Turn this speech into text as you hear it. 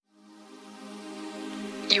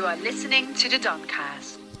You are listening to the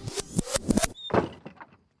Doncast.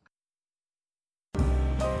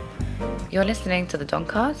 You're listening to the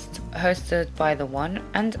Doncast, hosted by the one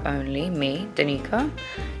and only me, Danica.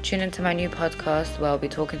 Tune into my new podcast where I'll be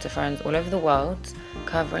talking to friends all over the world,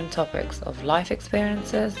 covering topics of life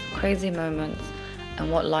experiences, crazy moments,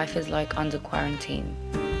 and what life is like under quarantine.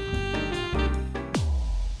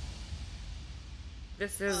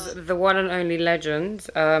 This is the one and only legend,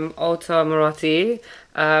 Olta Murati,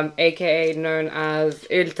 aka known as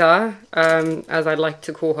Olta, as I'd like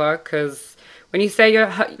to call her, because when you say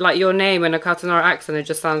your name in a Qatar accent, it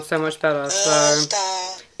just sounds so much better.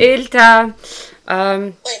 Olta. Wait, no,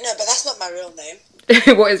 but that's not my real name.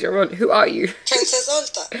 What is your real name? Who are you? Princess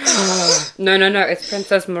Olta. No, it's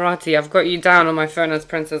Princess Murati. I've got you down on my phone as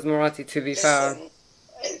Princess Murati, to be fair.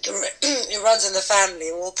 It runs in the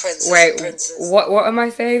family, all princes Wait, and princes. what am I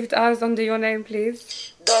saved as under your name,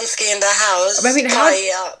 please? Donsky in the house. I mean,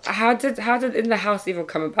 up. how did in the house even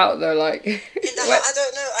come about though? Like, In the house, I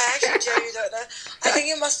don't know. I actually genuinely don't know. I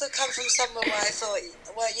think it must have come from somewhere where I thought,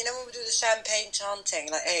 well, you know when we do the champagne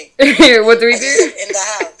chanting, like, hey, what do we do? In the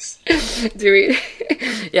house. Do we?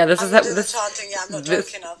 Yeah, this I'm is gonna do the this. chanting. Yeah, I'm not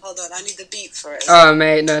drunk enough. Hold on, I need the beat for it. Oh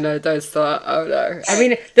mate, no, don't start. Oh no. I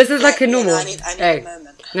mean, this is like a normal. I need a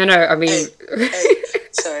moment. No, I mean.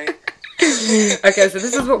 Sorry. Okay, so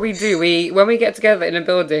this is what we do. When we get together in a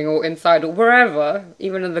building or inside or wherever,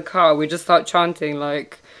 even in the car, we just start chanting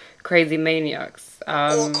like crazy maniacs.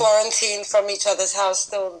 All quarantined from each other's house,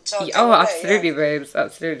 still chanting. Oh, away, absolutely, yeah. babes,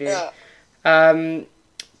 absolutely. Yeah.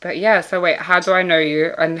 But yeah, so wait, how do I know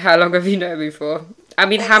you, and how long have you known me for? I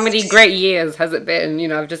mean, how many great years has it been? You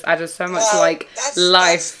know, I've just added so much life. That's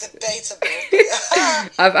debatable.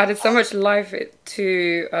 I've added so much life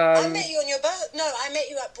to. I met you on your birth. No, I met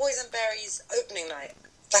you at Boysenberry's opening night.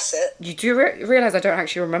 That's it. You do realise I don't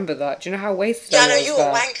actually remember that. Do you know how wasted I was? Yeah, no, you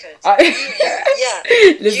were wankered.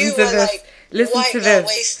 Listen to this. Like, listen to this.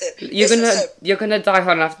 Wasted. You're gonna die.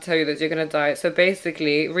 Hold on, I have to tell you this. You're gonna die. So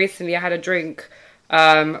basically, recently I had a drink.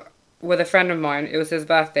 With a friend of mine. It was his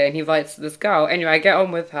birthday and he invites this girl. Anyway, I get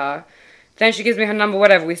on with her. Then she gives me her number,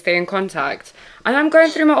 whatever, we stay in contact. And I'm going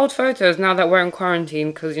through my old photos now that we're in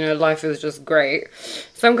quarantine because, you know, life is just great.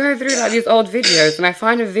 So I'm going through like these old videos and I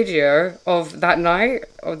find a video of that night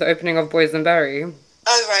of the opening of Boysenberry.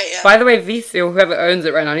 Oh, right, yeah. By the way, VC or whoever owns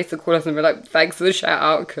it right now needs to call us and be like, thanks for the shout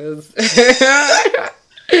out because...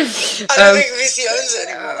 I don't think VC owns it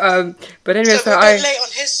anymore. But anyway, so we're a bit late on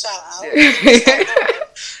his shout out.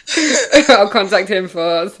 I'll contact him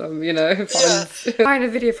for some, you know, funds. Yeah. I find a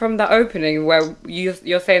video from that opening where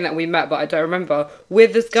you're saying that we met, but I don't remember,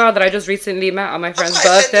 with this girl that I just recently met on my friend's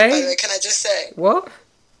birthday. Offended, by the way, can I just say? What?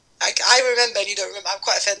 I remember and you don't remember. I'm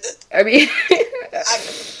quite offended. I mean...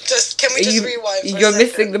 Can we just rewind for a second? You're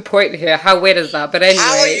missing the point here. How weird is that? But anyway...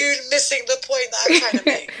 How are you missing the point that I'm trying to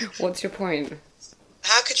make? What's your point?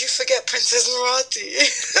 How could you forget Princess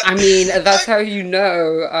Murati? I mean, that's how you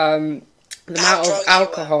know the amount of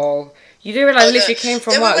alcohol. You do realise I literally came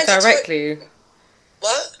from work directly.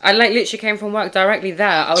 What? I literally came from work directly there.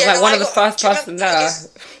 I was one of the first person there.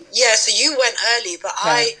 Yeah, so you went early, but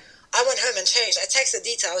I went home and changed. I texted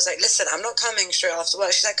Dita. I was like, listen, I'm not coming straight after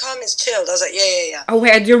work. She's like, come, it's chilled. I was like, yeah. Oh,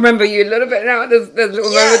 wait, I do remember you a little bit now. There's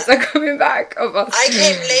little moments are coming back of us. I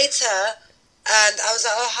came later. And I was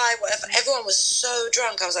like, oh, hi, whatever. Everyone was so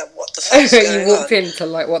drunk. I was like, what the fuck is going on? You walked into,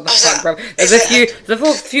 like, what the fuck, bro? There's a few,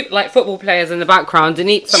 like, football players in the background. Some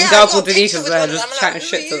girl called Denise was there just chatting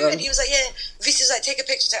shit to them. And he was like, yeah. Vici was like, take a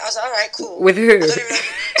picture. I was like, all right, cool. With who? I don't even know.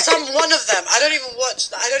 One of them. I don't even know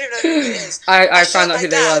who it is. I found out who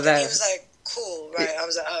they were there. He was like, cool, right. I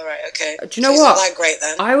was like, all right, okay. Do you know what? Not that great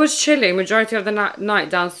then. I was chilling majority of the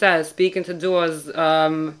night downstairs speaking to Dua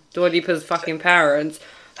Lipa's fucking parents.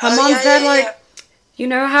 Her mom's there like... You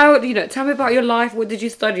know, tell me about your life. What did you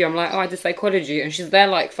study? I'm like, oh, I did psychology. And she's there,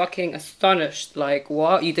 like, fucking astonished. Like,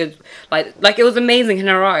 what? You did, like it was amazing in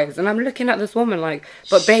her eyes. And I'm looking at this woman like,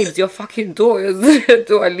 but babes, your fucking daughter's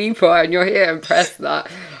Dua Lipa and you're here impressed that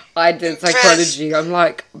I did psychology. I'm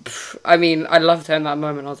like, I mean, I loved her in that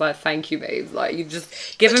moment. I was like, thank you, babes. Like, you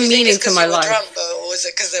just given meaning to my life. Drunk, though, or was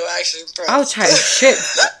it because they were actually impressed? I was chatting shit.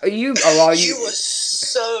 You were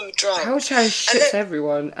so drunk. I was chatting shit to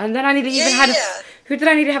everyone. And then I nearly even had who did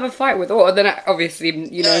I need to have a fight with? Oh, then obviously,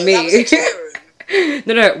 you know me. That was a toy room.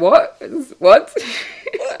 No, what? We went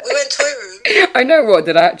toy room. I know, what?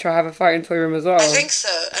 Did I try to have a fight in toy room as well? I think so.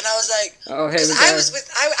 And I was like... Oh, here we go.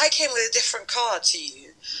 I came with a different car to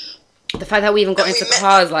you. The fact that we even got And we into met-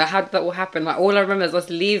 cars, like, how did that all happen? Like, all I remember is us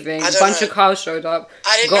leaving. I A don't bunch know. of cars showed up.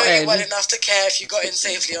 I didn't got know in. you well enough to care if you got in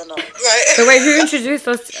safely or not, right? So wait, who introduced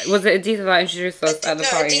us? Was it Adita that introduced us at the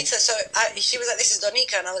party? Adita. So she was like, "This is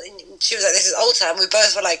Donika," and she was like, "This is Olta," and we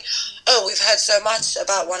both were like, "Oh, we've heard so much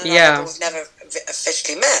about one another, but we've never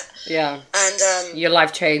officially met." Yeah. And your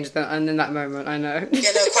life changed, and in that moment, I know.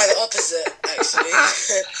 yeah, no, quite the opposite actually.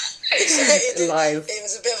 Lies. It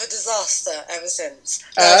was a bit of a disaster ever since.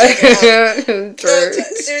 True. No,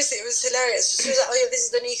 seriously, it was hilarious. She was like, "Oh yeah, this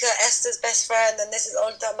is Donika, Esther's best friend, and this is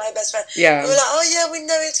Olta, my best friend." Yeah. And we were like, "Oh yeah, we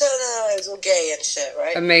know each other." It was all gay and shit,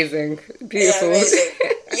 right? Amazing. Beautiful. Yeah, amazing.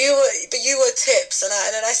 You were tips, and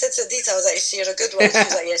then I said to Adita, I was like, "Is she a good one?" She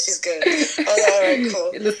was like, "Yeah, she's good." I was like, "All right,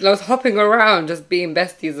 cool." Listen, I was hopping around, just being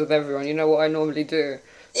besties with everyone. You know what I normally do.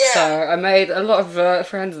 Yeah. So I made a lot of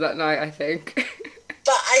friends that night, I think.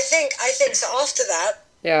 But I think so. After that,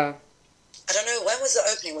 Yeah. I don't know, when was the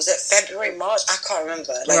opening? Was it February, March? I can't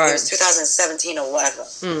remember. Like it was 2017 or whatever.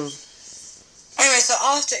 Anyway, so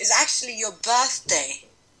after it's actually your birthday.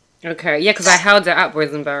 Okay, yeah, because I held it at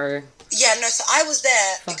Boysenberry. Yeah, no, so I was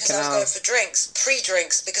there because I was going for drinks,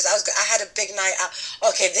 pre-drinks, because I had a big night out.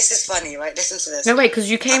 Okay, this is funny, right? Listen to this. No, wait,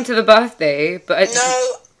 because you came to the birthday, but...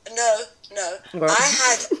 No. What? I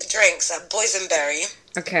had drinks at Boysenberry.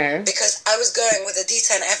 Okay. Because I was going with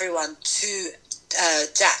Adita and everyone to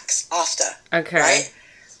Jack's after. Okay. Right?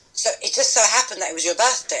 So it just so happened that it was your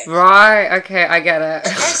birthday. Right, okay, I get it.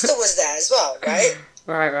 And Esther was there as well, right?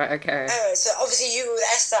 Right, okay. Anyway, so obviously you were with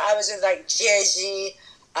Esther, I was with like Gigi,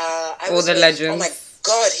 all the legends. Oh my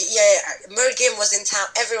god, yeah. Mergim was in town,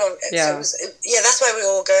 everyone. Yeah. So that's why we were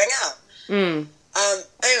all going out.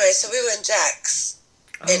 Anyway, so we were in Jack's.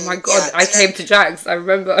 Oh my god, I came to Jack's, I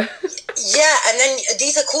remember. Yeah, and then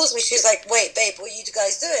Adita calls me, she's like, "Wait, babe, what are you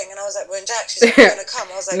guys doing?" And I was like, "We're in Jack's." She's like, "We're gonna come."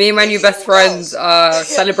 I was like, me and my new best friend are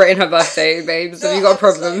celebrating her birthday, babes. Have you got a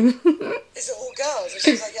problem? Like, is it all girls? And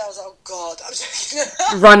she was like, "Yeah." I was like, "Oh god, I'm joking."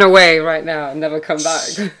 Run away right now and never come back.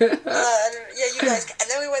 And you guys, and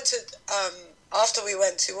then we went to after we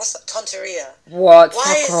went to what's that, Tonteria. What? Why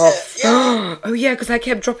Fuck is off. it? Yeah. Oh yeah, because I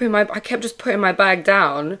kept just putting my bag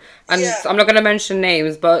down, and I'm not gonna mention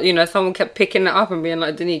names, but you know, someone kept picking it up and being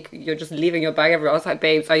like, "Danique, you're just leaving your bag everywhere." I was like,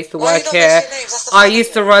 "Babes, I used to work here. I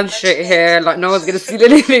used to run shit here. Like, no one's gonna steal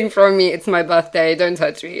anything from me. It's my birthday. Don't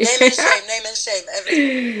touch me." Name and shame,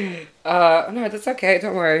 everything. No, that's okay.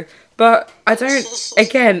 Don't worry. But I don't.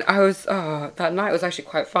 Again, I was. That night was actually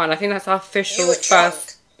quite fun. I think that's our official You were drunk.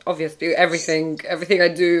 first. Obviously, everything I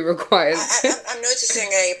do requires. I'm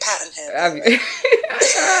noticing a pattern here.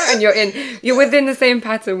 And you're within the same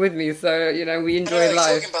pattern with me, so you know we enjoy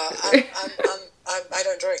life. I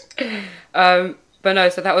don't drink. But no,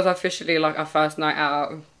 so that was officially like our first night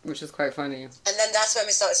out, which is quite funny. And then that's when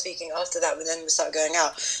we started speaking. After that, we started going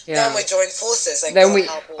out. Yeah. Then we joined forces. And then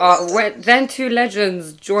then two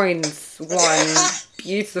legends joined one.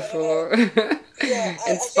 Beautiful,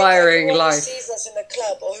 inspiring life. Whoever sees us in the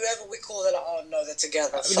club or whoever we call, they're like, "Oh no, they're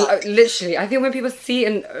together." Literally, I think when people see,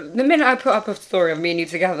 and the minute I put up a story of me and you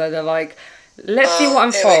together, they're like, "Let's see what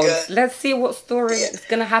unfolds. Let's see what story is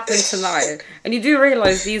gonna happen tonight." And you do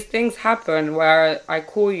realize these things happen where I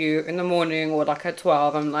call you in the morning or like at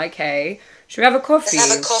 12. I'm like, "Hey, should we have a coffee? Let's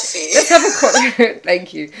have a coffee." Let's have a coffee.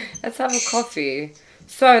 Thank you. Let's have a coffee.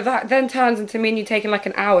 So that then turns into me and you taking like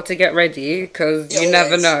an hour to get ready because you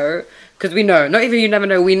never know. Because we know. Not even you never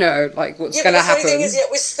know, we know like what's going to happen. The thing is,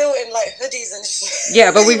 we're still in like hoodies and shit.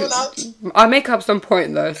 Yeah, but I'll make up some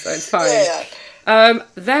point though, so it's fine. Yeah.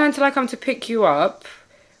 Then until I come to pick you up,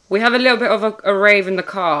 we have a little bit of a rave in the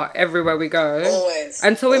car everywhere we go. Always.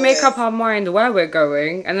 Until we make up our mind where we're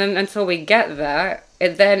going. And then until we get there,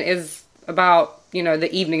 it then is about... you know,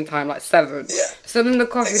 the evening time, like 7. Yeah. So then the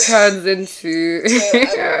coffee turns into...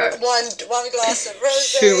 one glass of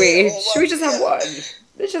rosé. Should we just have one?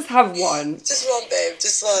 Let's just have one. Just one, babe.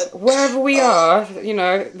 Just one. Wherever we are, you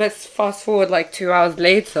know, let's fast forward like 2 hours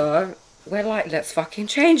later. We're like, let's fucking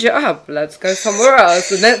change it up. Let's go somewhere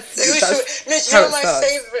else. And do you know what my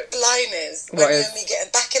favourite line is? When you and me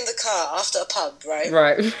getting back in the car after a pub, right?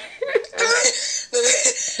 Right. And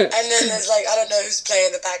then there's like, I don't know who's playing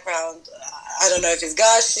in the background. I don't know if it's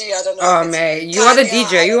Gashi. I don't know. Oh, mate. You are the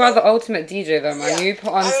DJ. You are the ultimate DJ, though, man. Yeah. You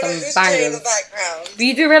put on some bangers. The background, but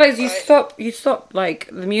you do realise you stop like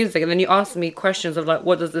the music, and then you ask me questions of like,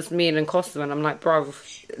 what does this mean in Kosovo? And I'm like, bro,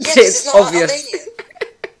 it's obvious.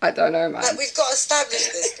 I don't know, man. Like, we've got to establish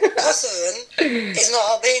this. Kosovan is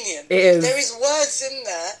not Albanian. It is. There is words in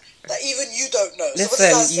there that even you don't know.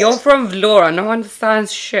 Listen, you're from Vlora. No one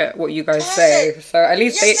understands shit what you guys say. So at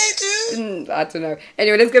least they do. I don't know.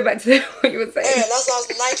 Anyway, let's go back to what you were saying. Yeah, that's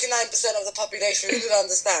 99% of the population who didn't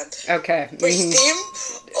understand. Okay. Which theme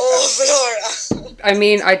or Vlora? I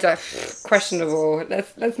mean, questionable.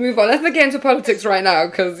 Let's move on. Let's not get into politics right now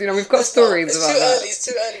because we've got stories about that. It's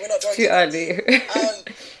too early. We're not joking. Too early.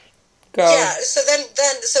 Go. Yeah. So then,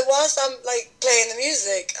 whilst I'm like playing the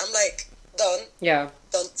music, I'm like, Don. Yeah.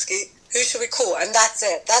 Donsky. Who should we call? And that's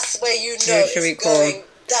it. That's where you know it's going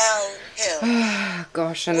downhill.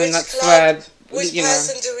 Gosh, and which then that's club, which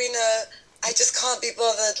person do we know? I just can't be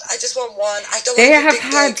bothered. I just want one. I don't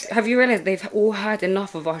want to be have you realised they've all had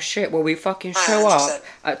enough of our shit where we fucking show 100%. up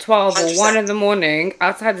at 12 or 1 in the morning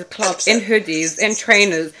outside the club 100%. in hoodies, in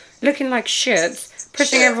trainers, looking like shits,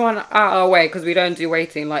 pushing everyone out our way because we don't do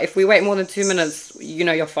waiting. Like, if we wait more than 2 minutes,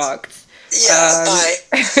 you're fucked. Yeah, bye.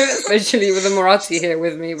 Especially with the Murati here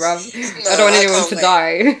with me, bruv. No, I don't want anyone to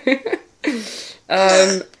die.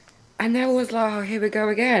 And they're always like, oh, here we go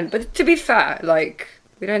again. But to be fair, like,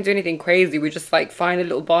 we don't do anything crazy. We just, like, find a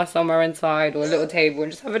little bar somewhere inside or a little table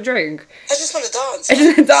and just have a drink. I just want to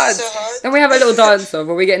dance. So hard. Then we have a little dance off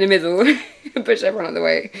where we get in the middle and push everyone out of the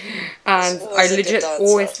way. And I legit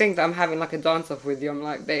always think that I'm having, like, a dance off with you. I'm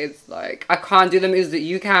like, babes, like, I can't do the moves that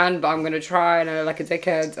you can, but I'm going to try and I'm like a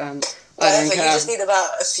dickhead. And I don't care. You just need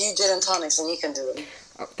about a few gin and tonics and you can do them.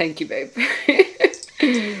 Oh, thank you, babe.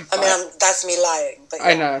 I mean, that's me lying. But yeah.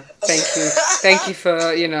 I know. Thank you. Thank you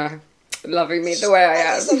for, loving me the way I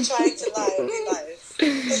am. I'm trying to lie and be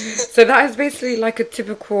nice. So that is basically like a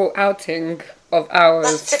typical outing of ours.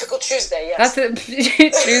 That's a typical Tuesday, yes. That's a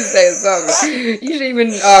Tuesday as well. You don't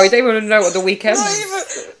even know what the weekend Not even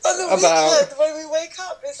on the weekend, when we wake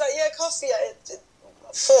up, it's like, coffee at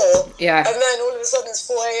 4. Yeah. And then all of a sudden it's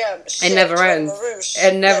 4 a.m. It never ends.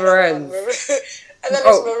 It never ends. And then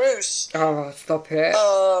it's Marouche. Oh, stop it.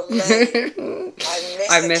 Oh, man.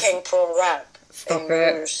 I miss the King Prawn wrap. Stop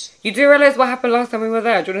it. You do realise what happened last time we were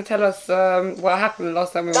there? Do you want to tell us what happened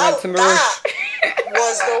last time we went to Marouche? That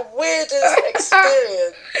was the weirdest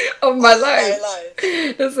experience of my life.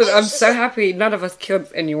 Listen, I'm so happy none of us killed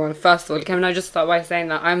anyone, first of all. Can I just start by saying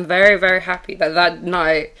that? I'm very, very happy that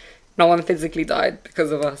night no one physically died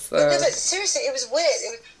because of us. But seriously, it was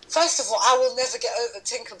weird. First of all, I will never get over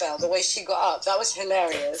Tinkerbell, the way she got up. That was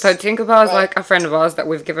hilarious. So Tinkerbell is like a friend of ours that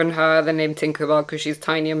we've given her the name Tinkerbell because she's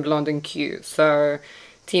tiny and blonde and cute. So,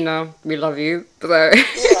 Tina, we love you. So. Yeah,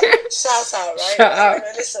 shout out, right? Shout out.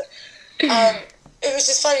 Listen, it was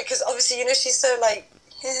just funny because obviously, she's so like,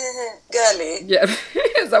 girly. Yeah,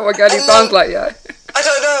 is that what girly sounds like, yeah? I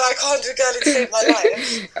don't know, I can't do girly to save my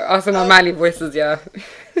life. Us and our manly voices, yeah.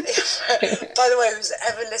 By the way, who's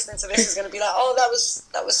ever listening to this is going to be like, oh, that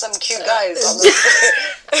was some cute guys.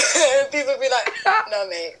 People be like, no,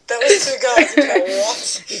 mate, that was 2 guys. You're like,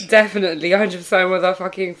 what? Definitely, 100% with our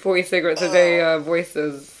fucking 40 cigarettes a day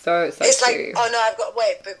voices. So it's like, oh no, I've got,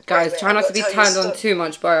 guys, try not to be turned on too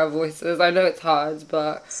much by our voices. I know it's hard,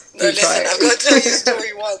 but no, listen, I've got to tell you a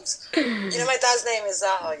story once. My dad's name is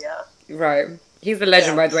Zaha, yeah? Right. He's a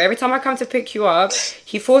legend, by the way. Every time I come to pick you up,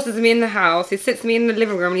 he forces me in the house. He sits me in the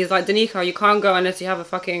living room and he's like, Danica, you can't go unless you have a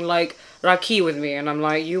fucking, raki with me. And I'm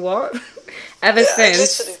like, you what? Ever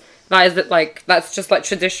since, that's just,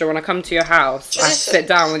 tradition. When I come to your house, I sit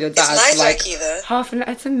down with your dad. It's nice raki, though. Half an hour.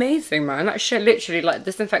 It's amazing, man. That shit literally,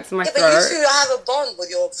 disinfects my throat. But you two have a bond with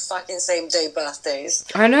your fucking same day birthdays.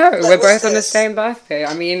 I know. We're both on the same birthday.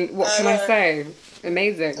 I mean, what can I say?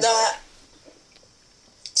 Amazing. No,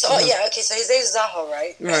 so so his name is Zaha,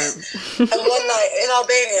 right? Right. And one night in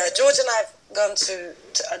Albania, George and I have gone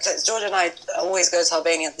George and I always go to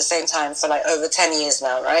Albania at the same time for over 10 years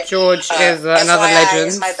now, right? George is another legend.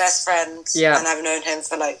 He's my best friend, and I've known him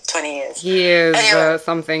for 20 years. He is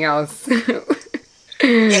something else.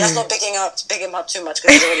 Let's not big him up too much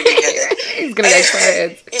because he's already big-headed. He's gonna get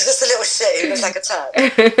excited. He's just a little shit. He looks like a turd.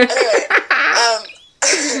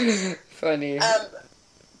 Anyway, funny.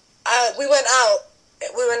 We went out.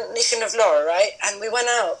 We went Nishin of Laura, right? And we went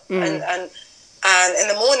out, and in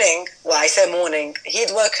the morning, well, I say morning, he'd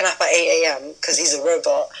woken up at 8 a.m. because he's a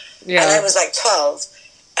robot, and I was 12,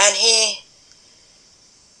 and he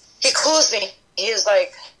calls me. He was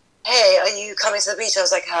like, "Hey, are you coming to the beach?" I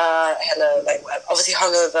was like, "Hello." Obviously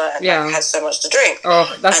hungover and had so much to drink.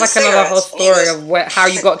 Oh, that's another whole story of how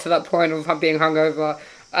you got to that point of being hungover.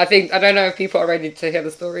 I don't know if people are ready to hear the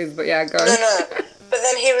stories, but yeah, go. No. But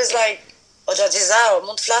then he was like, och jag sa,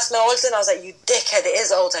 mot flask med Olta, and I was like, you dickhead, it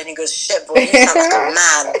is Olta. And he goes, shit boy, you sound like a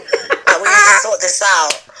man. And we need to sort this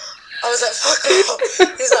out. I was like, fuck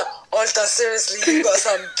off. He's like, Olta, seriously, you've got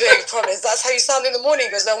some big problems. That's how you sound in the morning.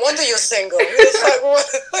 He goes, no wonder you're single. He was like, what?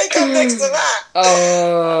 Wake up next to that.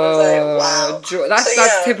 Oh, Wow.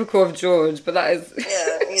 That's typical of George, but that is...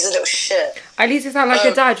 Yeah, he's a little shit. At least you sound like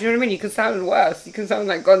your dad, you know what I mean? You can sound worse. You can sound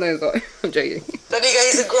like God knows what. I'm joking. Then he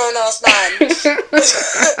goes, he's a grown-ass man.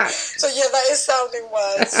 So yeah, that is sounding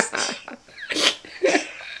worse.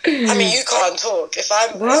 I mean, you can't talk. If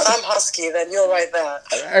I'm husky, then you're right there.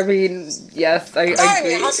 I mean, yes, I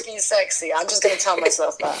agree. Husky is sexy. I'm just going to tell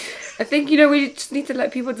myself that. I think, we just need to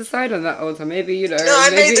let people decide on that all the time. Maybe, No, I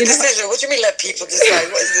made the decision. What do you mean let people decide?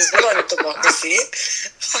 What is this? We're not a democracy.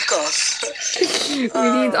 Fuck off. We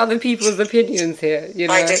need other people's opinions here,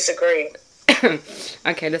 I disagree.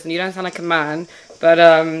 Okay, listen, you don't sound like a man, but...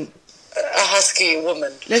 A husky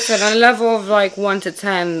woman. Listen, on a level of, 1 to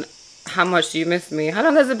 10... How much do you miss me? How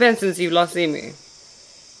long has it been since you've last seen me?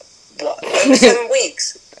 What? Over 7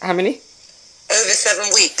 weeks. How many? Over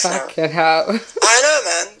 7 weeks Fucking hell. I know,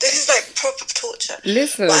 man. This is like proper torture.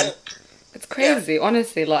 Listen, it's crazy. Yeah.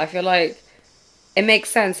 Honestly, I feel like it makes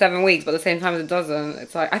sense 7 weeks, but at the same time it doesn't.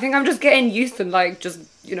 It's like I think I'm just getting used to just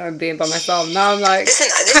being by myself. Now I'm like, listen,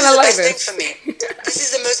 this is the best thing for me. This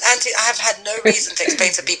is the most I have had no reason to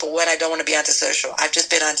explain to people when I don't want to be antisocial. I've just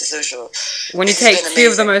been antisocial. When you take two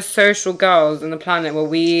of the most social girls on the planet, where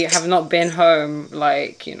we have not been home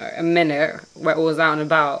a minute, we're always out and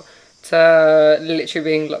about, to literally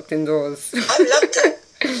being locked indoors. I've loved it.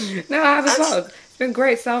 No, I have as well. It's been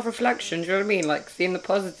great self-reflection. Do you know what I mean? Seeing the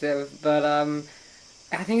positive, but I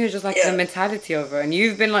think it's just the mentality of it. And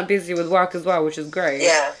you've been busy with work as well, which is great.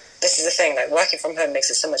 Yeah. This is the thing, working from home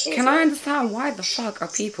makes it so much easier. Can I understand why the fuck are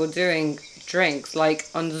people doing drinks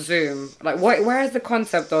on Zoom? Where is the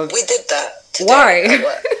concept of... We did that today. Why?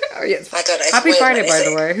 Oh, yes. I don't know. Happy Friday, by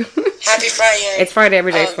the way. Happy Friday. It's Friday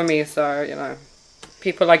every day for me, so,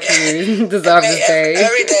 people like you deserve this day.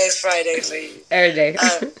 Every day is Friday for you. Every day.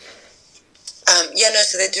 So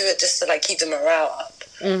they do it just to keep the morale up.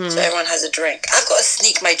 Mm-hmm. So everyone has a drink. I've got to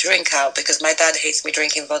sneak my drink out because my dad hates me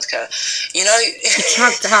drinking vodka. He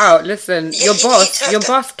chucked out. Listen, your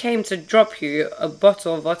boss came to drop you a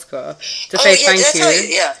bottle of vodka to say thank you.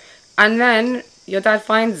 Yeah. And then your dad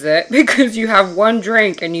finds it because you have one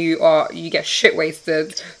drink and you get shit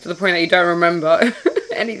wasted to the point that you don't remember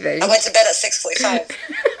anything. I went to bed at 6:45.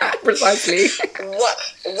 Precisely. What?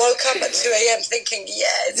 Woke up at 2 a.m. thinking,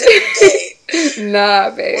 it's every day.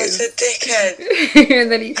 Nah, babe. What a dickhead.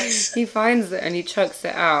 And then he finds it and he chucks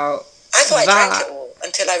it out. I thought I drank it all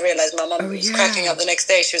until I realised my mum was cracking up the next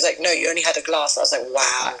day. She was like, no, you only had a glass. I was like,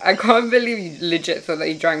 wow. I can't believe you legit thought that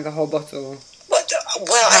you drank the whole bottle. What?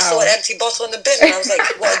 I saw an empty bottle in the bin and I was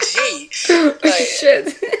like, what a G. Shit.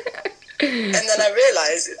 And then I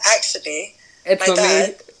realised, actually, it's my dad...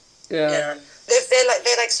 Me. Yeah.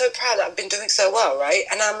 They're so proud that I've been doing so well, right?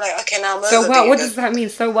 And I'm like, okay, now I'm over. So well, what does that mean?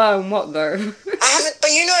 So well and what though? I haven't, but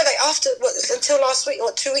after until last week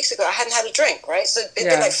or 2 weeks ago, I hadn't had a drink, right? So it's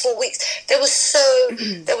been 4 weeks. They were so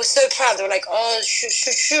proud. They were like, oh,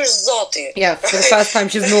 she's zoti. Yeah, for the first time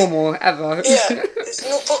she's normal ever. Yeah,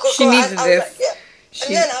 she needed this.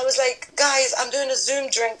 And then I was like, guys, I'm doing a Zoom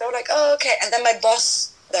drink. They were like, oh, okay. And then my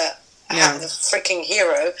boss, the freaking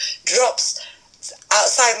hero, drops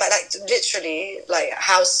outside my literally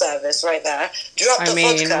house service right there. Dropped the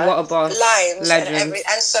vodka, what a boss. Limes, legend.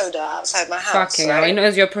 and soda outside my house. Fucking hell, he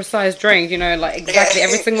knows your precise drink. Exactly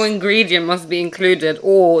every single ingredient must be included,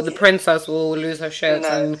 or the princess will lose her shit.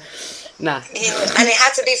 And nah. And it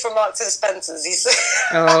had to be from Marks and Spencer's. He said,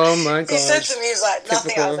 oh my god. He said to me, he was like,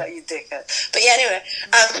 nothing else, like, you dickhead. But yeah, anyway,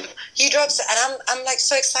 he drops it, and I'm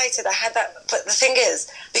so excited. I had that, but the thing is,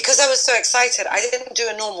 because I was so excited, I didn't do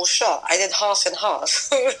a normal shot. I did half and half.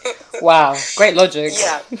 Wow, great logic.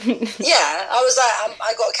 Yeah. I was like,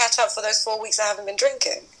 I got to catch up for those 4 weeks I haven't been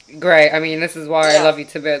drinking. Great. I mean, this is why I love you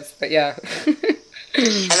to bits, but yeah.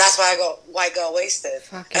 And that's why I got white girl wasted.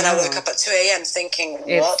 Fucking and I woke up at 2 a.m. thinking,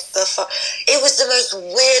 what the fuck? It was the most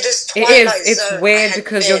weirdest Twilight It's zone weird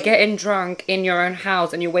because you're getting drunk in your own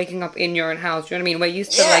house and you're waking up in your own house. Do you know what I mean? We're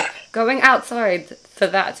used to going outside for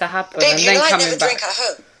that to happen. Babe, and then coming I never back. drink at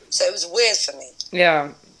home. So it was weird for me.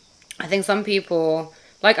 Yeah. I think some people,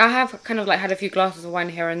 I have kind of had a few glasses of wine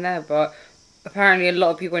here and there, but apparently a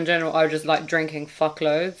lot of people in general are just drinking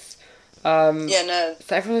fuckloads. So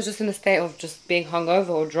everyone's just in a state of just being hungover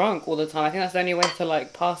or drunk all the time. I think that's the only way to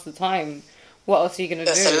pass the time. What else are you gonna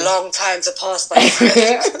do? That's a long time to pass, my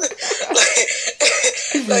friend.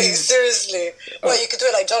 Seriously. Well, you could do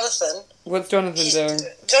it like Jonathan. What's Jonathan doing?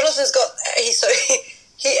 Jonathan's got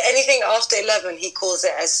anything after 11, he calls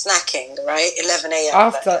it as snacking, right? 11 a.m.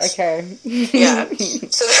 After, okay. Yeah.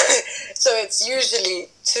 So it's usually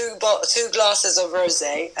two glasses of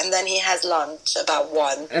rosé, and then he has lunch about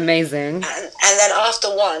 1. Amazing. And then after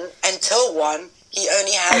 1 until 1, he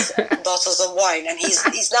only has bottles of wine, and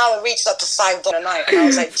he's now reached up to $5 a night. And I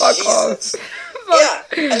was like, Fuck Jesus. off. Yeah,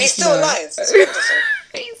 and he's still alive. It's wonderful.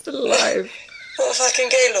 He's still alive. What a fucking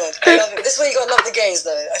gay lord. I love it. This is why you gotta love the gays,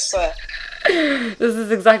 though. I swear.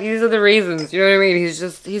 These are the reasons, you know what I mean?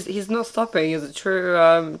 He's not stopping. He's a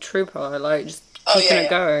true trooper, like just keeping it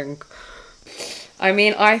going. I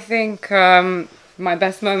mean, I think my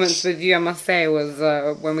best moments with you, I must say, was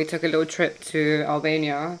when we took a little trip to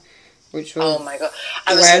Albania, which was... Oh my god.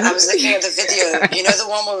 I was looking at the video. You know the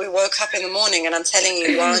one where we woke up in the morning and I'm telling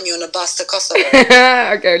you, why aren't you on a bus to Kosovo?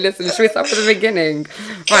 Okay, listen, should we start from the beginning?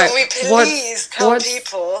 Can we please tell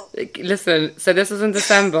people? Listen, so this was in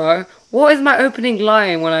December. What is my opening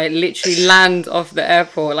line when I literally land off the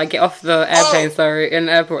airport, like get off the airplane, in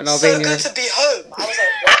the airport in Albania? So good to be home. I was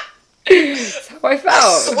like, what? That's how I felt.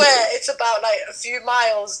 I swear, it's about like a few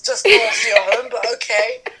miles just north of your home, but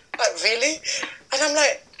okay. Like, really? And I'm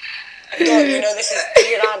like, God, you know, this is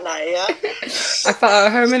Tirana, yeah? I felt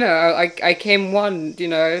at home, innit? I came you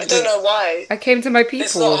know. I don't know why. I came to my people.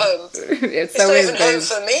 It's not home. It's not even home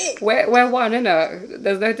for me. We're one, innit?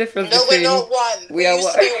 There's no difference between... No, we're not one. We are used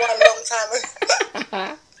one. to be one long time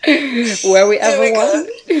ago. Were we ever one?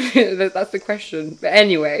 That's the question. But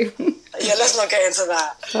anyway. Yeah, let's not get into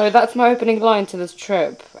that. So that's my opening line to this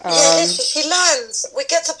trip. He lands. We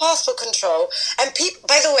get to passport control, and people.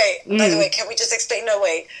 By the way, can we just explain? No,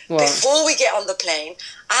 wait. What? Before we get on the plane,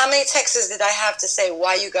 how many texts did I have to say?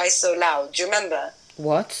 Why are you guys so loud? Do you remember?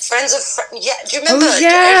 What? Friends of yeah. Do you remember? Oh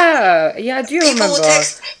yeah, I do remember.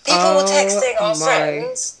 People were texting our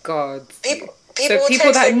friends. God.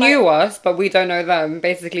 People that knew us, but we don't know them,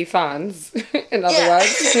 basically fans, in other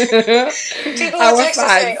words. People were texting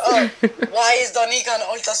saying, why is Donika and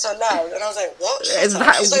Olta so loud? And I was like, what? She's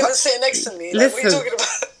not even sitting next to me. Like, what are you talking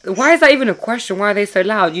about? Why is that even a question? Why are they so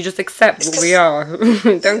loud? You just accept what we are.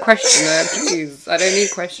 Don't question it, please. I don't need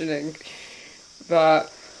questioning. But,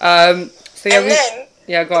 so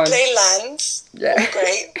yeah, go on. The plane lands. Yeah.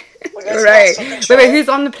 Great. Right. Wait, who's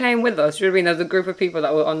on the plane with us? You know what I mean? There's a group of people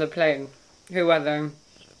that were on the plane. Who are they?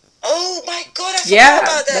 Oh my god, I forgot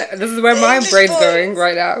about that. This is where my brain's going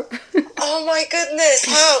right now. Oh my goodness,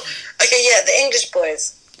 how? Okay, yeah, the English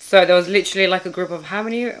boys. So there was literally like a group of how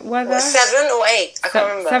many were there? 7 or 8, I can't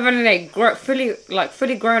remember. 7 and 8,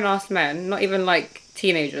 fully grown ass men, not even like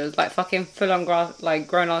teenagers, like fucking full on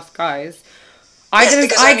grown ass guys. I didn't.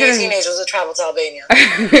 Teenagers would travel to Albania.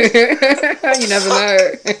 You never know.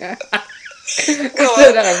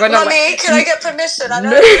 Mommy, can I get permission? I know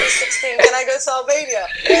I'm 16. Can I go to Albania?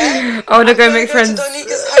 Yeah? I want to go make friends. To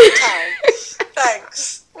Donika's hometown.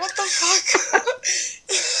 Thanks. What the fuck?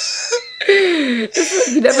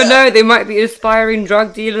 You never know. They might be aspiring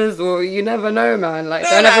drug dealers, or you never know, man. Like,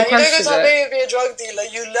 don't ever question it. You don't go to Albania to be a drug dealer.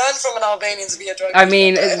 You learn from an Albanian to be a drug dealer. I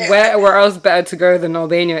mean, where else better to go than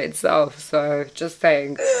Albania itself? So, just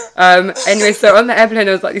saying. Anyway, so on the airplane,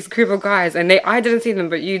 there was like this group of guys, and I didn't see them,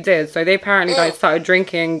 but you did. So they apparently like started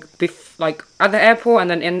drinking, like at the airport, and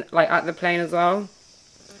then at the plane as well.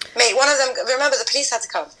 Mate, one of them. Remember, the police had to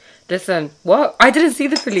come. Listen, what? I didn't see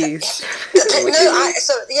the police.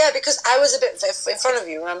 Because I was a bit in front of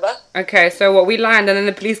you, remember? Okay, so we land and then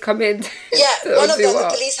the police come in. Yeah, one of them, the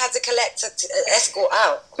police had to collect an escort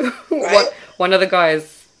out. Right? One of the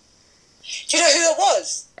guys. Do you know who it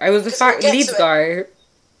was? It was the Leeds guy.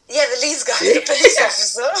 Yeah, the Leeds guy, the police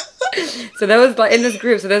officer. So there was like in this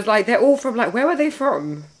group, so there's like, they're all from like, where were they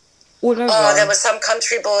from? All over. Oh, there were some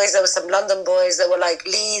country boys, there were some London boys, there were like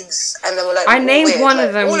Leeds, and there were like... I named one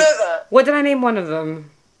of them. All over. What did I name one of them?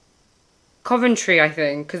 Coventry, I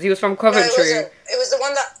think, because he was from Coventry. No, it was the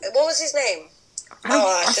one that... What was his name?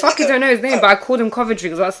 I fucking don't know his name, but I called him Coventry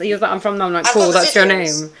because he was like, I'm from there. I'm like, cool, that's your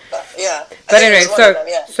name. Yeah. But anyway,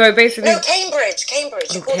 so basically... No, Cambridge.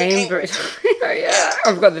 You called it Cambridge. Yeah,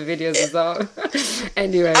 I've got the videos as well.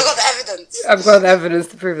 Anyway. I got the evidence. I've got the evidence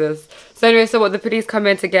to prove this. So anyway, the police come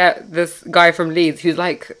in to get this guy from Leeds who's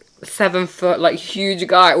like 7 foot, like huge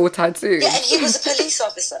guy, all tattooed. Yeah, and he was a police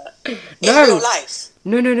officer in real life.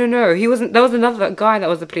 No. He wasn't. There was another guy that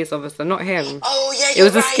was a police officer, not him. Oh yeah, it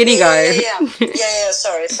was a skinny guy. Yeah.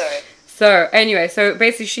 Sorry. So anyway, so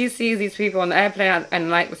basically she sees these people on the airplane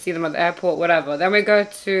and like we see them at the airport, whatever. Then we go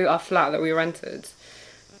to our flat that we rented.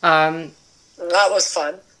 That was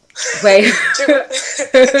fun. Wait.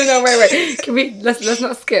 No, wait. Can we let's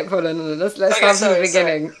not skip. Hold on. Let's start from the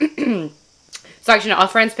beginning. So actually, our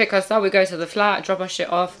friends pick us up. We go to the flat, drop our shit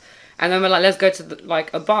off, And then we're like, let's go to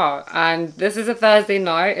like a bar. And this is a Thursday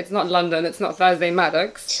night. It's not London. It's not Thursday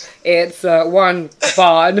Maddox. It's one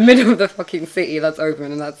bar in the middle of the fucking city that's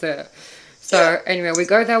open, and that's it. So anyway, we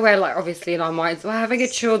go there. We're like, obviously in our minds, we're having a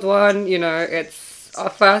chilled one. You know, it's our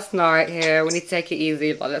first night here. We need to take it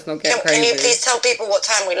easy. Like, let's not get crazy. Can you please tell people what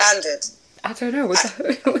time we landed? I don't know. What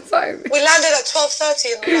time? We landed at 12:30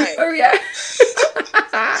 in the night. Oh yeah.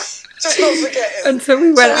 Just not forgetting. Until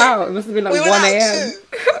we went out. It must have been like 1 a.m.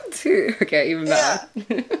 2. Okay, even better.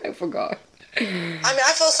 I forgot. I mean,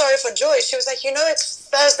 I feel sorry for Joy. She was like, it's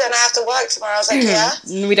Thursday and I have to work tomorrow. I was like,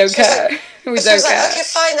 yeah. We don't care. We don't care. She was like, okay,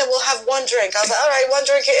 fine, then we'll have one drink. I was like, all right, one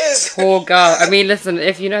drink it is. Poor girl. I mean, listen,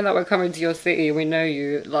 if you know that we're coming to your city, we know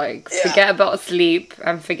you. Like, forget about sleep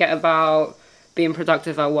and forget about being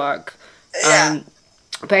productive at work. Yeah.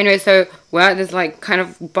 But anyway, so we're at this like kind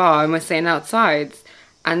of bar and we're sitting outside,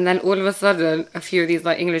 and then all of a sudden, a few of these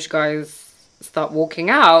like English guys start walking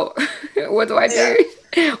out. What do I do?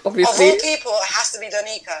 Obviously. Of all people, it has to be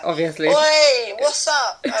Donika. Obviously. Oi, what's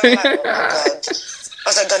up? I was like, oh my god. I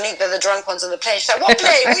was like, Donika, the drunk ones on the plane. She's like, what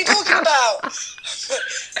plane? What are you talking about?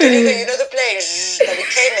 Donika, you know the plane that we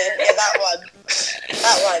came in? Yeah, that one.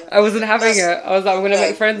 That one. I wasn't having it. I was like, I'm going to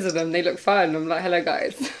make friends with them. They look fun. I'm like, hello,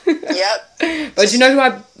 guys. Yep. But do you know who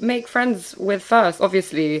I make friends with first?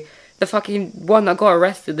 Obviously, the fucking one that got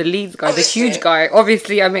arrested, the Leeds guy, the huge guy.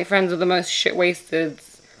 Obviously, I make friends with the most shit-wasted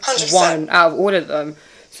 100%. one out of all of them.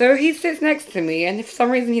 So he sits next to me, and if for some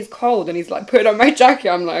reason he's cold and he's like putting on my jacket,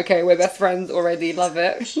 I'm like, okay, we're best friends already, love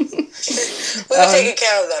it. We were taking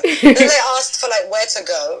care of them. Then they asked for like where to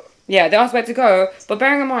go. Yeah, they asked where to go, but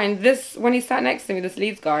bearing in mind, when he sat next to me, this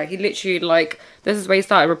Leeds guy, he literally like, this is where he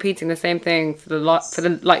started repeating the same thing for the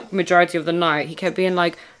like majority of the night. He kept being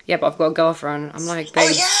like, yeah, but I've got a girlfriend. I'm like,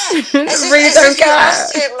 babe, I really don't care.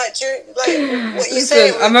 Asked him, like, what you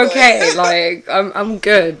saying? I'm okay. Like, I'm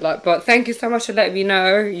good. Like, but thank you so much for letting me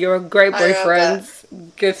know. You're a great boyfriend.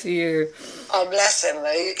 Good for you. Oh, bless him.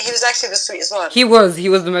 Though. He was actually the sweetest one. He was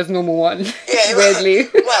the most normal one. Yeah, weirdly.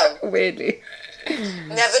 Well, weirdly.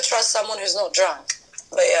 Never trust someone who's not drunk.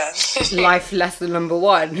 But yeah. Life lesson number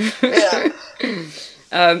 1. Yeah.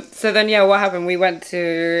 So then, what happened? We went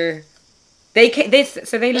to. They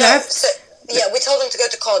left. We told them to go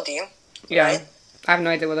to Cody. Yeah. Right? I have no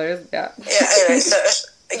idea what that is. Yeah. Yeah. Anyway, so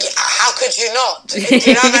how could you not?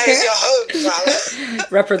 Tirana is your home, brother.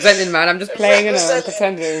 Representing, man. I'm just playing and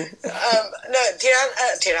pretending. No,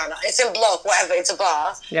 Tirana. It's in Block, whatever. It's a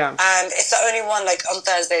bar. Yeah. And it's the only one, like, on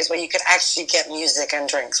Thursdays where you could actually get music and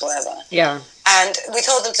drinks, whatever. Yeah. And we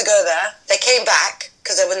told them to go there. They came back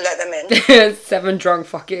because they wouldn't let them in. 7 drunk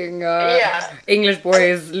fucking English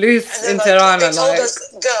boys loose in Tirana. They told us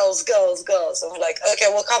girls. And we're like, okay,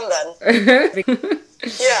 we'll come then.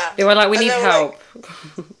 Yeah. They were like, we need help.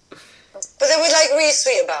 But they were like really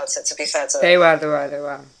sweet about it, to be fair to them. They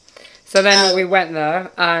were. So then we went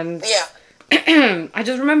there, and I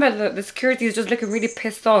just remember that the security was just looking really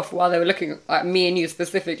pissed off while they were looking at me and you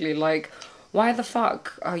specifically, like, why the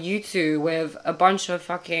fuck are you two with a bunch of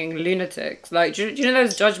fucking lunatics? Like, do you know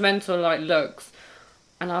those judgmental, like, looks?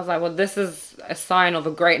 And I was like, well, this is a sign of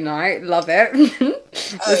a great night. Love it.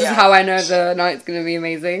 This is how I know the night's going to be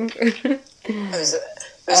amazing. It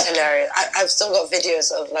was hilarious. I've still got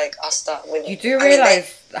videos of, like, us start with... You do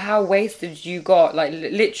realise how wasted you got? Like,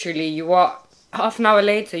 literally, you were... Half an hour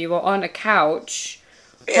later, you were on a couch,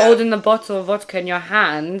 holding the bottle of vodka in your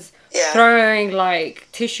hands, throwing, like,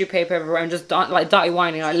 tissue paper everywhere and just, like, dirty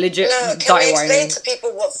whining, like, legit dirty whining. Can we explain to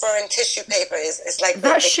people what throwing tissue paper is? It's like...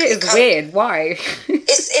 That shit is weird. Why?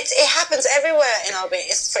 It happens everywhere in Albania.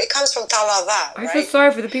 It comes from Talava, right? I feel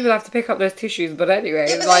sorry for the people that have to pick up those tissues, but anyway.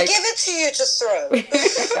 Yeah, but like... they give it to you to throw.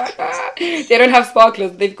 They don't have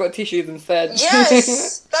sparklers, they've got tissues instead.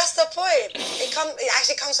 Yes, that's the point. It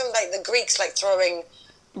actually comes from, like, the Greeks, like, throwing...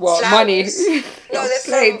 What, flowers. money? No, they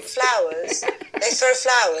throw flowers. They throw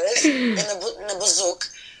flowers in a bazook.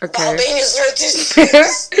 Okay. But Albanians throw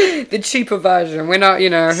tissues. The cheaper version. We're not,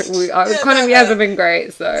 our economy hasn't been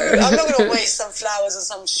great, so... I'm not going to waste some flowers on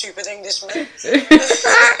some stupid Englishman.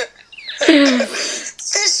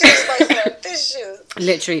 Tissues, my friend, tissues.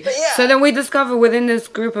 Literally. So then we discovered within this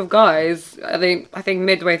group of guys, I think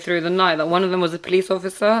midway through the night, that one of them was a police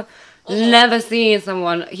officer. Never seen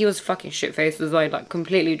someone. He was fucking shit faced as well, like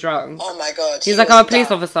completely drunk. Oh my god. He's like, I'm a police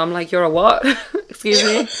officer. I'm like, you're a what? Excuse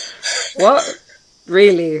me? What?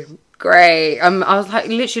 Really? great. I was like,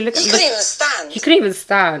 literally, look at He couldn't even stand. He couldn't even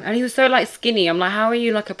stand. And he was so, like, skinny. I'm like, how are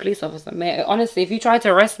you, like, a police officer? Mate, honestly, if you tried to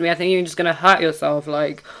arrest me, I think you're just going to hurt yourself.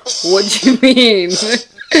 Like, what do you mean?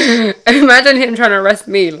 Imagine him trying to arrest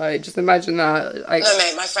me. Like, just imagine that. Like, no,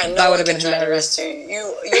 mate, my friend, that no would one have can been try to hilarious. arrest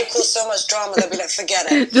you. You cause so much drama, they'll be like,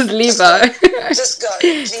 forget it. Just leave her. Just go.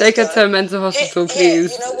 Please Take her go. to a mental hospital, Here,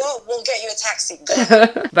 please. you know what? We'll get you a taxi. Go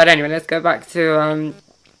ahead. But anyway, let's go back to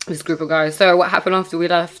this group of guys. So what happened after we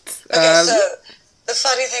left? Okay, so the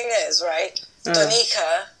funny thing is, right,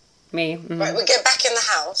 Donika, Me. right, we get back in the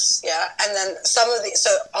house, yeah, and then so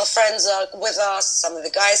our friends are with us, some of the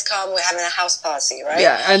guys come, we're having a house party, right?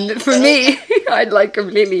 Yeah, and for me, I'd like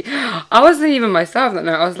completely, I wasn't even myself that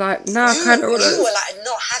night. I was like, no, I kind of want You to. were like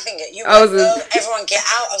not having it. You were I like, was no, everyone get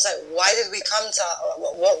out. I was like, why did we come to,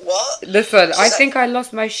 what? Listen, I like- think I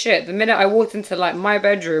lost my shit the minute I walked into like my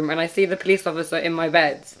bedroom and I see the police officer in my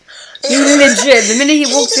bed. He legit, the minute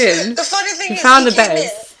he walked in, the funny thing he is, found the came bed. in,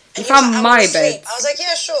 He and found was like, I my wanna sleep. bed. I was like,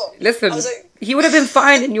 yeah, sure. Listen, I was like, he would have been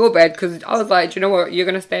fine in your bed because I was like, do you know what? You're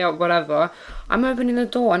going to stay up, whatever. I'm opening the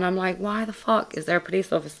door and I'm like, why the fuck is there a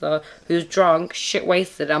police officer who's drunk, shit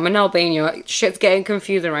wasted? I'm in Albania. Shit's getting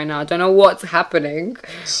confusing right now. I don't know what's happening.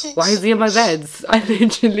 Why is he in my bed? I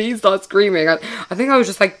literally start screaming. I think I was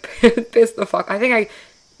just like pissed the fuck. I think I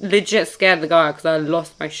legit scared the guy because I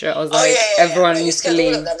lost my shit. I was like, everyone No, needs to all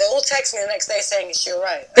leave. of them. They all text me the next day saying, is she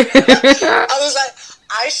alright? I was like,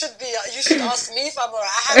 you should ask me if I'm alright.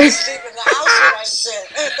 I have to sleep in the house with my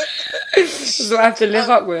shit. This is what I have to live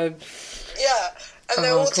up with. Yeah. And they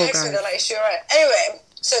Oh, all poor text me, guy. they're like, is she alright? Anyway,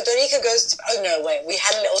 so Donika goes to, oh no, wait, we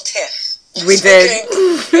had a little tiff. We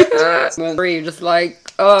did. Marie just like,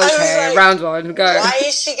 oh, okay, like, round one, go. Why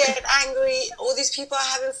is she getting angry? All these people are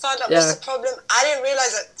having fun. Like, what's the problem? I didn't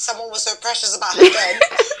realize that someone was so precious about her bed.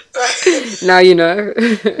 Right? Now you know.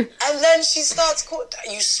 And then she starts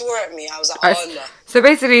you swore at me. I was like, oh no. So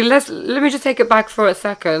basically, let me just take it back for a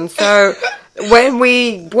second. So when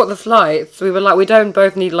we bought the flights, we were like, we don't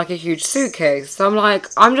both need like a huge suitcase. So I'm like,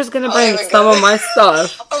 I'm just gonna bring some of my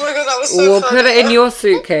stuff. Oh my god, that was so We'll funny. put it in your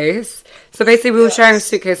suitcase. So basically, we were sharing a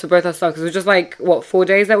suitcase for both our stuff because it was just like 4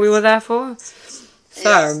 days that we were there for.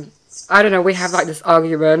 So I don't know. We have like this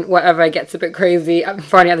argument. Whatever, it gets a bit crazy. I'm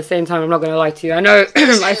funny at the same time. I'm not gonna lie to you. I know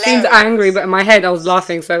I seemed angry, but in my head I was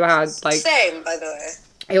laughing so hard. Like same, by the way.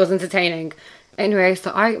 It was entertaining. Anyway,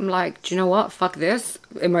 so I'm like, do you know what? Fuck this.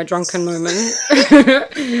 In my drunken moment,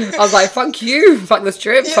 I was like, fuck you, fuck this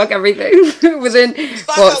trip, fuck everything. Within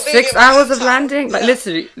 6 hours of landing, like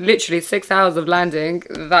literally 6 hours of landing,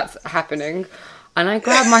 that's happening. And I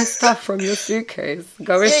grabbed my stuff from your suitcase. You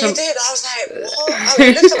did. I was like, what? I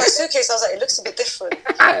looked at my suitcase. I was like, it looks a bit different.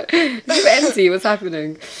 It's empty. What's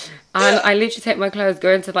happening? And I literally take my clothes,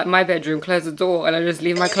 go into like my bedroom, close the door, and I just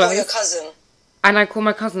leave my clothes. Call your cousin. And I call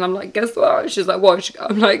my cousin. I'm like, guess what? She's like, what?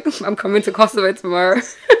 I'm like, I'm coming to Kosovo tomorrow.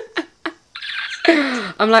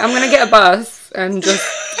 I'm like, I'm gonna get a bus and just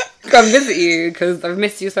come visit you because I've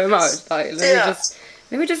missed you so much. Like,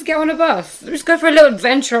 let me just get on a bus. Just go for a little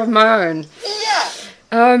adventure of my own.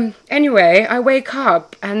 Yeah. Anyway, I wake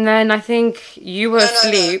up and then I think you were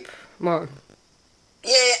asleep. What?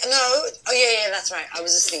 Yeah, no. Oh, yeah, that's right. I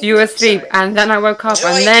was asleep. You were asleep, and then I woke up,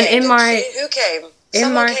 and then who came?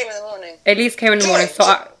 Someone came in the morning. Elise came in the morning, so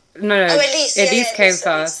Elise came Elise.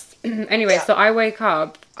 first. Anyway, so I wake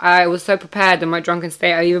up. I was so prepared in my drunken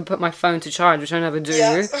state. I even put my phone to charge, which I never do.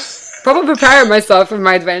 Yeah. Probably preparing myself for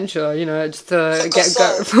my adventure, you know, just to get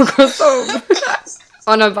go for Kosovo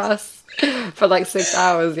on a bus for like 6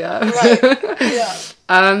 hours. Yeah. Right. Yeah.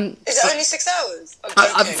 Is it only 6 hours?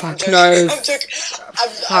 I'm joking. Fuck knows. I'm joking.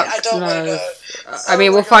 I don't want to go. I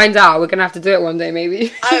mean, we'll find out. We're gonna have to do it one day,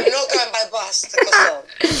 maybe. I'm not going by bus to Kosovo.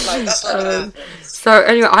 Like, that's not gonna happen. So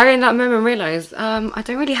anyway, I in that moment realised I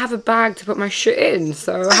don't really have a bag to put my shit in.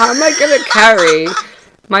 So how am I gonna carry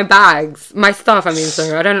my bags, my stuff? I mean,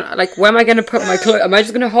 so I don't like. Where am I gonna put my clothes? Am I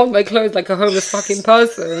just gonna hold my clothes like a homeless fucking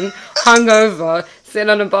person, hungover, sitting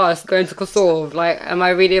on a bus, going to Kosovo? Like, am I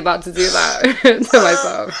really about to do that to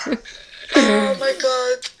myself? Oh my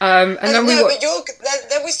god. And then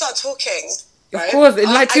then we start talking. Right? Of course, in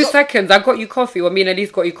like 2 seconds, I got you coffee. Well, me and Elise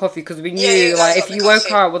got you coffee because we knew, like, if you woke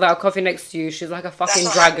up without coffee next to you, she's like a fucking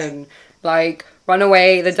dragon. Like, run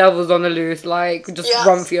away, the devil's on the loose. Like, just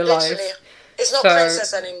run for your life. It's not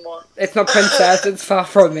princess anymore. It's not princess. It's far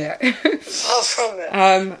from it. Far from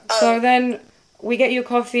it. So then we get you a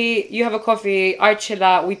coffee, you have a coffee, I chill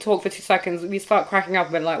out, we talk for 2 seconds, we start cracking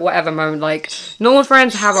up at like whatever moment. Like, normal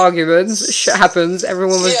friends have arguments, shit happens,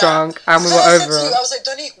 everyone was drunk, and we were over it. I was like,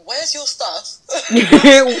 Donnie, where's your stuff?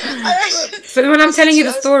 So when I'm telling you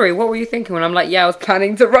the story, what were you thinking when I'm like, yeah, I was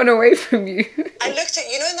planning to run away from you? I looked at,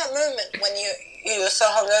 you know, in that moment when you were so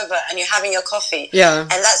hungover and you're having your coffee, yeah, and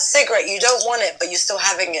that cigarette, you don't want it, but you're still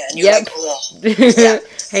having it, and you're like, oh,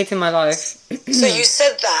 hating my life. So you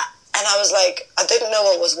said that, and I was like, I didn't know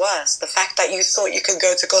what was worse, the fact that you thought you could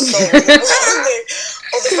go to Kosovo in the morning,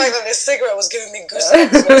 or the fact that this cigarette was giving me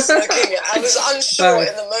goosebumps while smoking it. I was unsure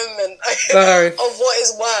in the moment of what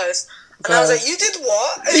is worse, and I was like, you did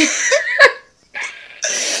what?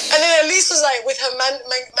 And then Elise was like, with her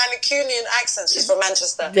Mancunian accent, she's from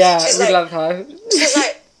Manchester. Yeah, she's we like, love her. She's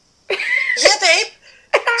like, yeah, babe.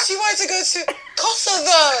 She wanted to go to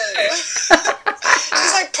Kosovo.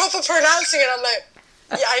 She's like proper pronouncing it. I'm like,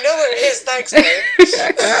 yeah, I know where it is. Thanks, babe.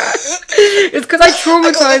 It's because I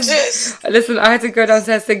traumatized. Listen, I had to go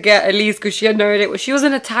downstairs to get Elise because she had no idea. She was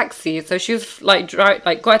in a taxi, so she was like got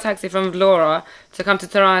a taxi from Vlora to come to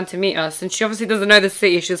Tehran to meet us, and she obviously doesn't know the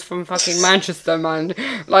city. She's from fucking Manchester, man.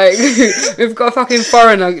 Like, we've got a fucking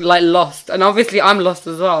foreigner like lost, and obviously I'm lost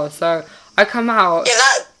as well. So I come out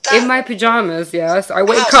in my pajamas. Yes, I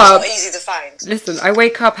wake up. Not easy to find. Listen, I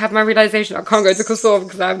wake up, have my realization I can't go to Kosovo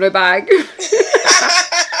because I have no bag.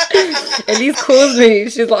 Elise calls me.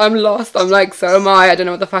 She's like, I'm lost. I'm like, so am I. I don't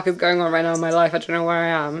know what the fuck is going on right now in my life. I don't know where I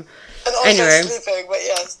am. And also anyway, sleeping, but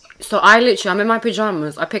yes. So I'm in my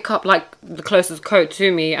pajamas. I pick up like the closest coat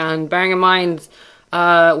to me, and bearing in mind,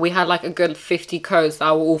 we had like a good 50 coats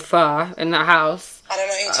that were all fur in that house. I don't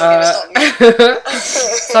know who you're talking about.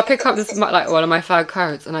 So I pick up this like one of my fur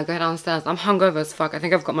coats, and I go downstairs. I'm hungover as fuck. I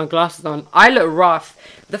think I've got my glasses on. I look rough.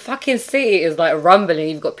 The fucking city is like rumbling.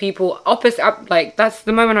 You've got people opposite. Like, that's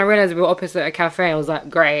the moment I realized we were opposite a cafe. I was like,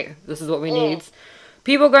 great, this is what we need.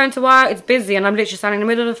 People going to work, it's busy, and I'm literally standing in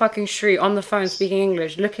the middle of the fucking street on the phone speaking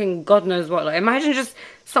English, looking God knows what. Like, imagine just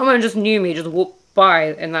someone just knew me, just walked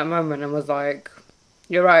by in that moment and was like,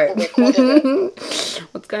 you're right.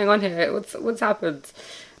 What's going on here? What's happened?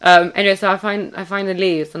 Anyway, so I find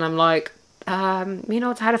Elise, and I'm like, you know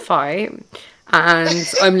what, I had a fight,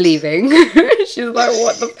 and I'm leaving. She's like,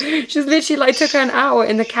 what the... She's literally like, took her an hour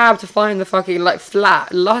in the cab to find the fucking like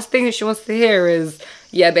flat. Last thing that she wants to hear is,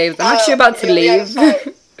 yeah, babes, I'm actually about to leave.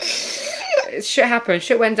 Shit happened.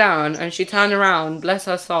 Shit went down, and she turned around. Bless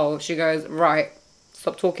her soul. She goes, right,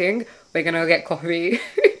 stop talking. We're gonna go get coffee.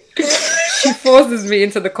 She forces me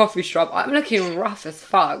into the coffee shop. I'm looking rough as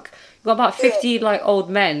fuck. We've got about 50 like old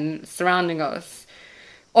men surrounding us,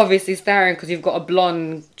 obviously staring because you've got a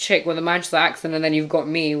blonde chick with a Manchester accent, and then you've got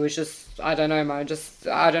me, which just, I don't know, man.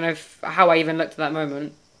 I don't know how I even looked at that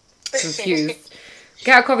moment. Confused.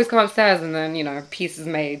 Get our coffees, come upstairs, and then, you know, peace is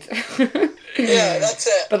made. Yeah, that's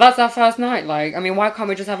it. But that's our first night. Like, I mean, why can't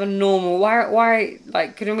we just have a normal... Why,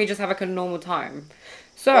 like, couldn't we just have, like, a normal time?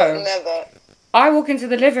 So, never. I walk into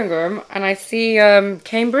the living room, and I see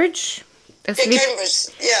Cambridge asleep. Yeah, Cambridge,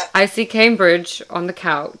 yeah. I see Cambridge on the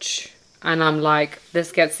couch, and I'm like,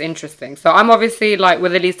 this gets interesting. So I'm obviously, like,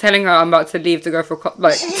 with Elise telling her I'm about to leave to go for,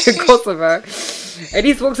 to Kosovo.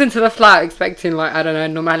 Elise walks into the flat expecting, like, I don't know,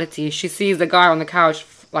 normality. She sees the guy on the couch,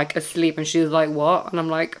 like, asleep, and she's like, what? And I'm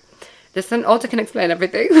like, listen, Olta can explain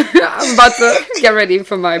everything. I'm about to get ready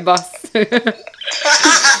for my bus. My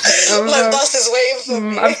bus is waiting for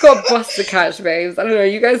me. I've got a bus to catch, babes. I don't know,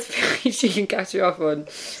 you guys feel she can catch you off on.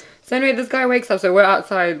 So anyway, this guy wakes up, so we're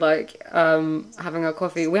outside, like, having a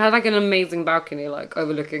coffee. We had, like, an amazing balcony, like,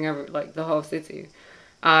 overlooking, the whole city.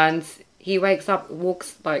 And he wakes up,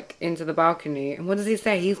 walks, like, into the balcony, and what does he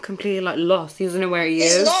say? He's completely, like, lost. He doesn't know where he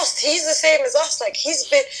is. He's lost. He's the same as us. Like, he's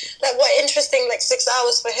been, like, what interesting, like, 6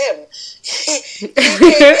 hours for him. He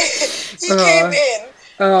came in,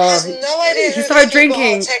 has no idea. He started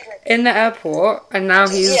drinking in the airport, and now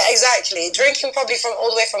he's... Yeah, exactly. Drinking probably from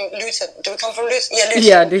all the way from Luton. Do we come from Luton? Yeah, Luton.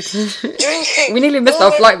 Yeah, Luton. Drinking. We nearly missed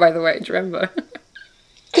our flight, by the way. Do you remember?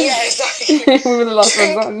 Yeah, exactly. We were the last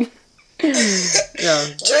ones on. Yeah.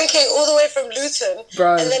 Drinking all the way from Luton,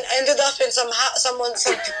 bro, and then ended up in some. Do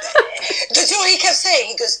you know what he kept saying?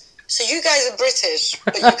 He goes, "So you guys are British,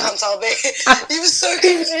 but you can't tell me." He was so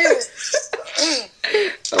confused.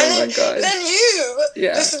 My god! Then you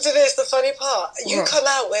listen to this. The funny part, you come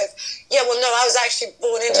out with, "Yeah, well, no, I was actually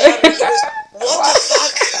born in Germany." He goes, "What the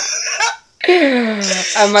fuck?"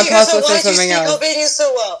 And my passport says something else. Why do you speak Albanian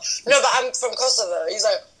so well? No, but I'm from Kosovo. He's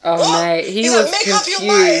like, oh, what? mate, he He's was like, make confused. up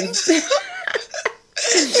your mind.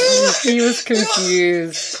 He was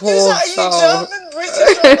confused. Poor soul. Are you German, British?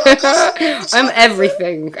 I'm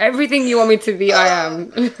everything. Everything you want me to be, I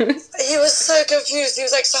am. He was so confused. He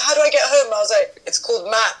was like, so how do I get home? I was like, it's called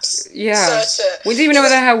Maps. Yeah. Search it. We didn't even know where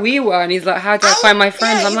the hell we were. And he's like, how do I find my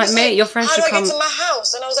friends? I'm like, mate, your friends should come. How do I get to my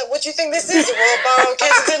house? And I was like, what do you think this is? Royal Borough of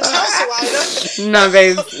Kensington, Chelsea? No,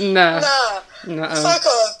 babe. No. Nah. Fuck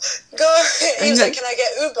off. Go. He was like, can I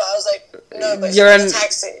get Uber? I was like, no, but you're in a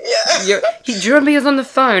taxi. Yeah. Do you remember he was on the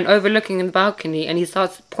phone overlooking the balcony and he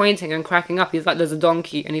starts pointing and cracking up. He's like, there's a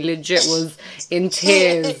donkey. And he legit was in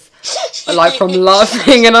tears. Like from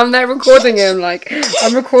laughing, and I'm there recording him. Like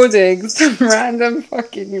I'm recording some random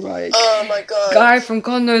fucking like oh my god guy from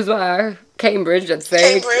God knows where, Cambridge, let's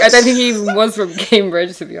say. Cambridge. I don't think he even was from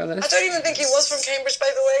Cambridge, to be honest. I don't even think he was from Cambridge,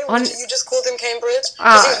 by the way. You just called him Cambridge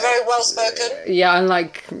because he was very well spoken. Yeah,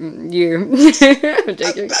 unlike you. I'm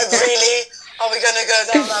joking. Really? Are we gonna go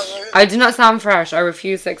down that route? I do not sound fresh. I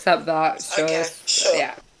refuse to accept that. So, okay, sure.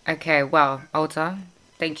 Yeah. Okay. Well, Olta,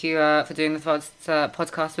 thank you for doing the first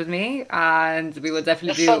podcast with me, and we will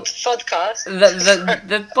definitely do podcast.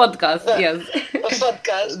 The podcast. Yes, the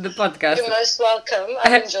podcast. The podcast. You're most welcome.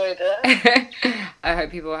 I enjoyed it. I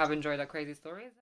hope people have enjoyed our crazy stories.